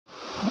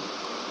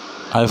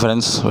Hi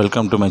friends,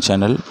 welcome to my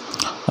channel.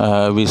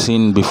 We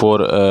seen before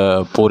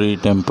Puri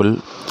temple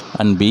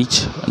and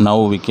beach.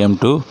 Now we came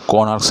to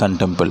Konark Sun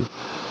Temple,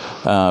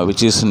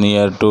 which is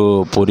near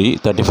to Puri,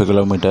 35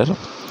 kilometer.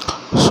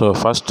 So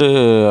first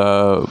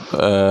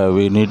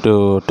we need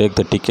to take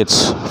the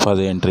tickets for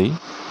the entry.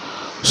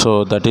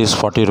 So that is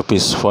 40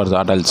 rupees for the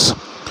adults.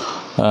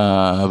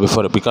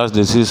 Before because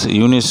this is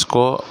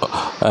UNESCO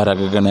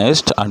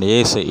recognized and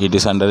ASA, it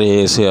is under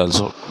ASA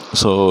also.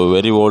 So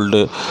very old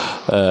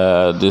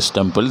this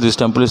temple is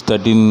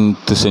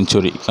 13th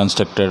century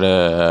constructed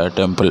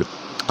temple.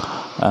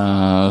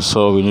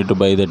 So we need to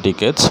buy the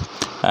tickets,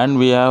 and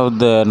we have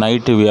the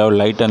night, we have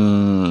light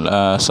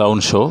and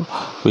sound show,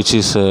 which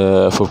is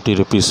 50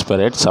 rupees per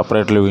head.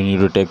 Separately we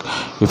need to take,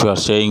 if you are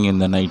staying in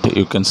the night,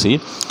 you can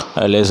see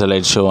laser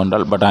light show and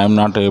all, but I am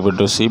not able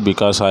to see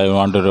because I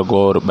wanted to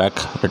go back,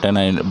 return,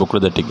 I booked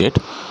the ticket.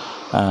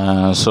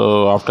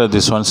 So after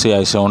this one, see,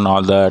 I shown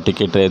all the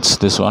ticket rates.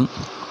 This one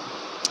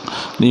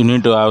you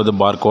need to have the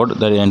barcode,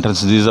 the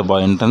entrance, this is the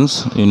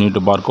entrance, you need to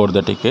barcode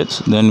the tickets.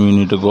 Then we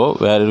need to go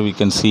where we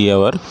can see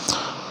our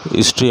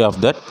history of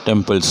that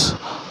temples,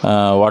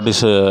 what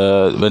is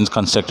when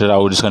constructed,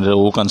 how it is constructed,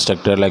 who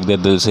constructed, like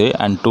that they'll say.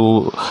 And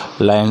two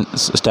lion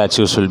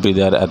statues will be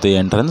there at the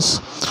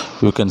entrance,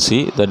 you can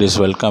see, that is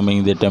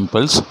welcoming the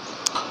temples.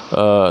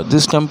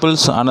 This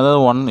temples, another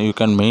one you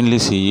can mainly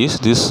see is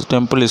this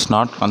temple is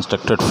not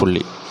constructed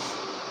fully.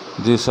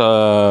 This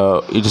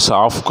it is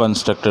half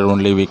constructed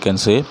only, we can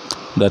say.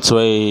 That's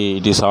why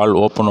it is all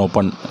open,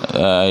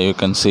 you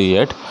can see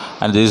it.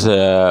 And this is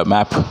a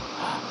map,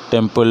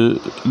 temple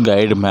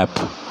guide map,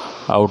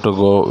 how to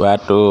go, where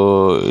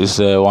to is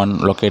one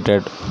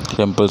located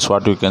temples,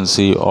 what you can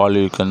see, all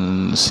you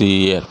can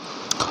see here.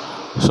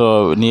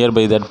 So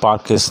nearby that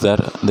park is there,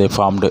 they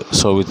formed.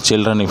 So with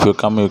children, if you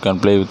come, you can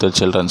play with the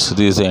children. So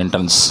this is the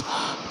entrance,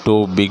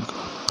 two big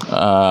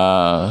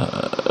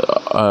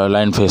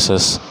line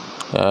faces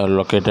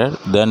located.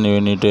 Then you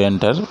need to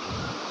enter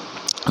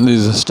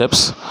these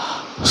steps.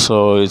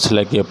 So it's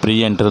like a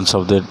pre-entrance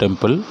of the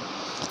temple,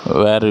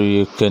 where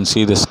you can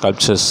see the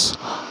sculptures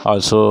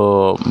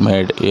also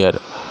made here.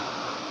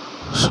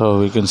 So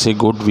we can see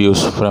good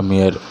views from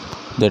here.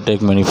 They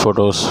take many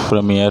photos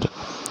from here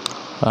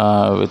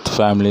with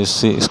families.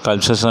 See,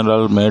 sculptures and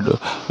all made.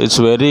 It's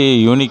very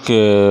unique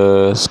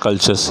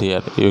sculptures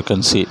here, you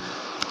can see.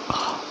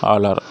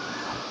 All are,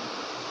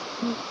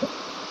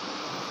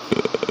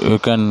 you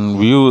can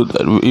view,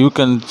 you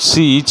can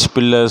see each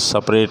pillar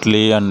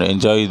separately and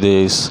enjoy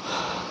these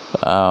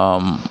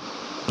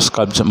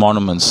sculpture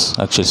monuments.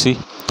 Actually, see,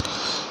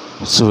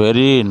 it's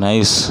very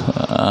nice.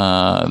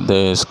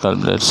 The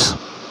sculptures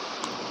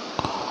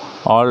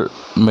all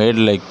made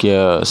like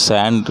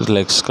sand,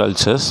 like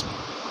sculptures.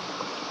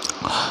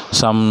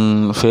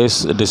 Some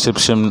face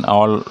description,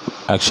 all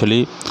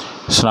actually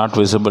it's not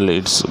visible,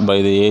 it's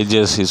by the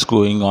ages is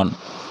going on.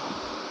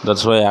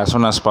 That's why as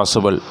soon as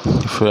possible,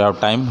 if you have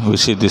time,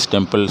 visit this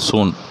temple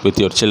soon with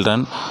your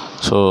children.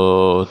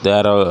 So they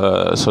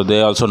are so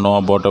they also know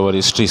about our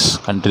histories,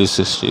 country's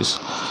histories.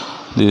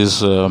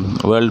 This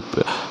world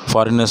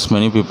foreigners,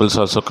 many people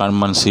also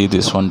come and see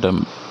this one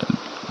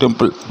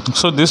temple.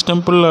 So this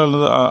temple,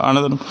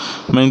 another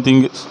main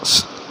thing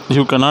is,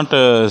 you cannot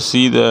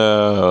see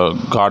the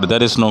god.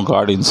 There is no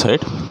god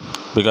inside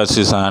because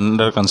it's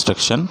under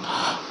construction,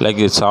 like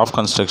it's half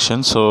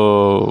construction.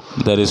 So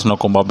there is no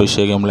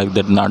kumbhabhishekam like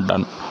that, not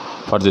done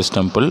for this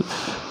temple.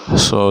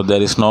 So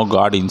there is no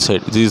god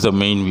inside. This is the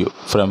main view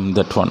from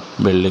that one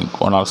building,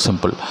 Konark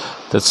Temple.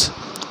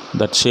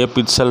 That shape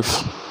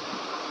itself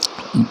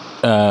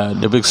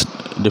depicts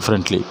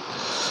differently.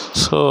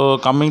 So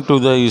coming to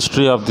the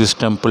history of this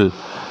temple,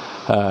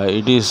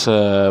 it is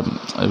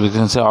we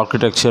can say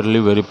architecturally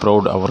very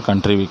proud, our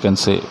country, we can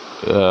say.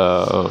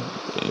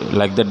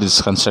 Like that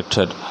is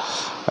constructed,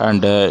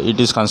 and it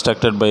is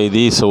constructed by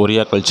the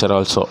Surya culture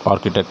also,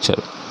 architecture.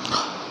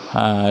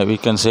 We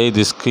can say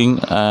this king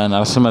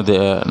Narasimha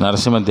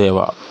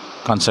I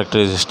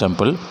constructed this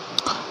temple.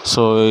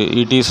 So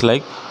it is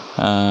like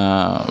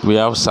we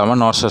have 7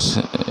 horses,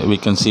 we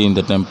can see in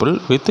the temple,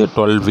 with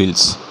 12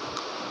 wheels.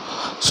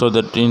 So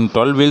that in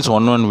 12 wheels,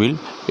 one wheel,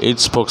 8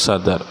 spokes are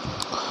there.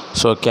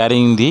 So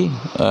carrying the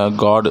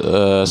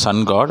god,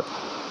 sun god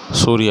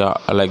Surya,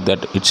 like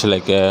that. It's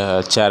like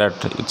a chariot,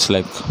 it's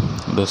like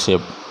the shape.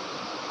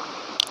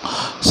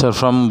 So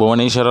from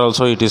Bhubaneswar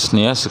also, it is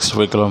near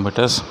 65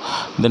 kilometers.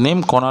 The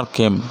name Konark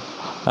came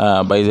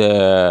by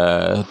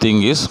the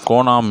thing is,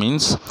 Kona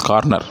means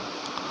corner,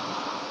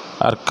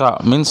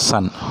 Arka means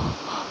sun.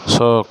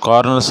 So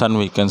corner sun,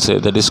 we can say,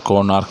 that is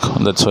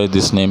Konark. That's why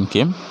this name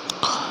came.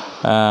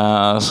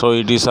 So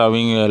it is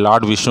having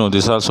Lord Vishnu.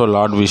 This is also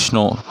Lord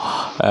Vishnu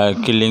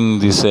killing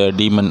this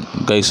demon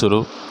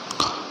Gaisuru.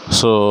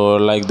 So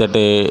like that,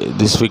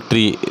 this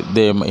victory,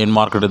 they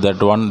enmarked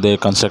that one, they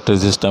constructed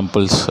these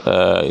temples,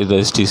 the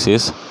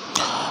STCs.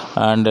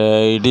 And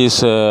it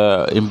is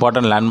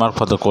important landmark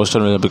for the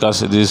coastal,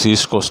 because this is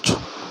east coast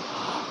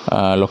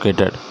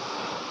located.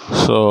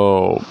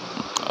 So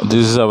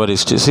this is our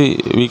history.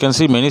 See, we can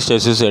see many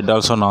statues, head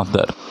also not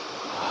there.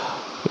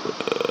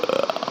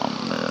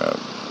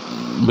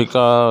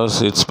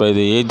 because it's by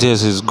the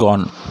ages is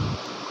gone.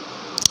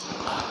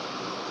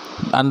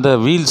 And the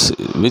wheels,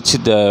 which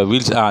the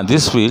wheels,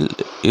 this wheel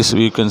is,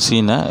 you can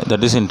see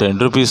that is in 10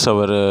 rupees,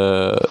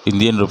 our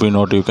Indian rupee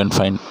note you can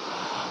find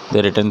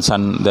the written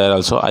sun there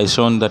also. I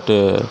shown that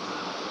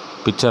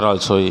picture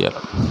also here,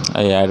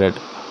 I added.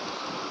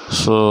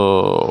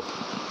 So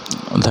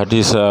that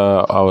is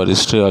our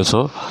history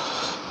also.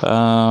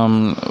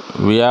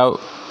 We have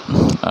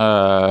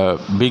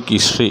big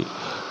history.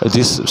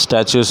 These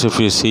statues, if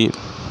you see,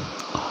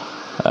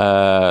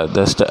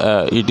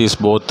 it is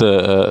both.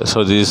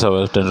 So this is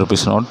our 10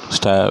 rupees note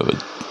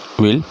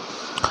wheel.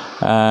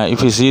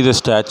 If you see the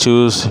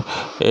statues,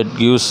 it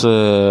gives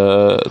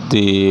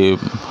the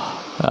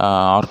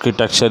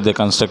architecture they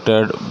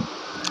constructed,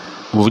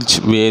 which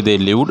way they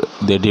lived,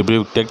 they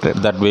depicted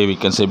that way, we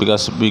can say,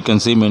 because we can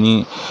see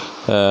many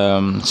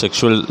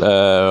sexual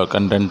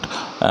content,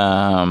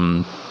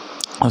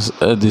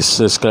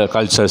 these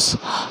cultures.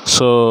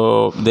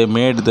 So they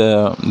made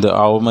the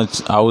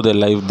how the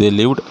life they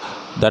lived,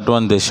 that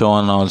one they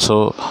shown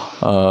also.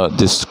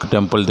 This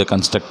temple they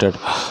constructed,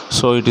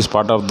 so it is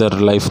part of their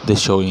life they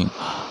showing.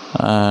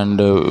 And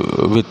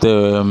with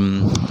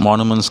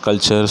monuments,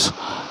 sculptures,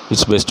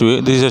 it's best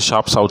to, these are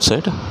shops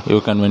outside. You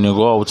can, when you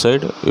go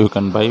outside, you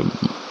can buy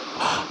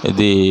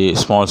the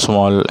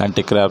small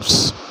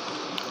handicrafts,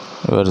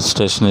 your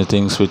stationary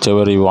things,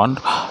 whichever you want.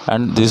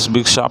 And these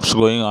big shops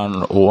going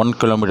on 1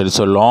 kilometer, it's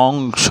a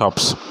long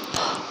shops.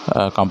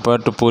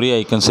 Compared to Puri,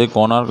 I can say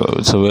Konark,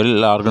 it's a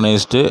well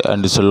organized,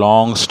 and it's a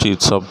long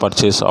streets of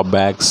purchase of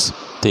bags,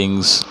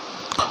 things,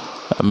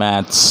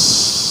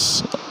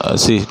 mats,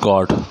 see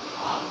god,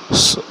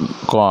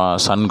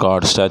 sun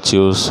god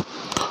statues.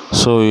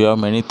 So you have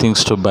many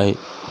things to buy.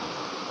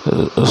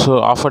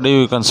 So half a day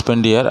you can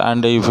spend here,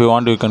 and if you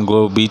want, you can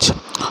go beach.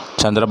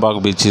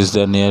 Chandrabag beach is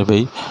there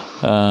nearby.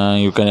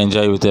 You can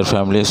enjoy with your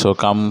family. So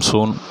come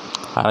soon,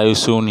 arrive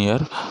soon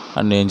here,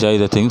 and enjoy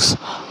the things.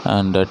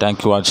 And thank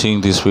you for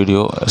watching this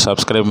video.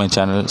 Subscribe my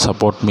channel,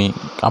 support me,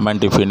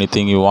 comment if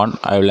anything you want,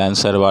 I will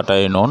answer what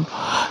I know.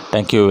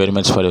 Thank you very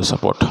much for your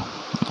support.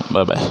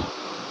 Bye bye.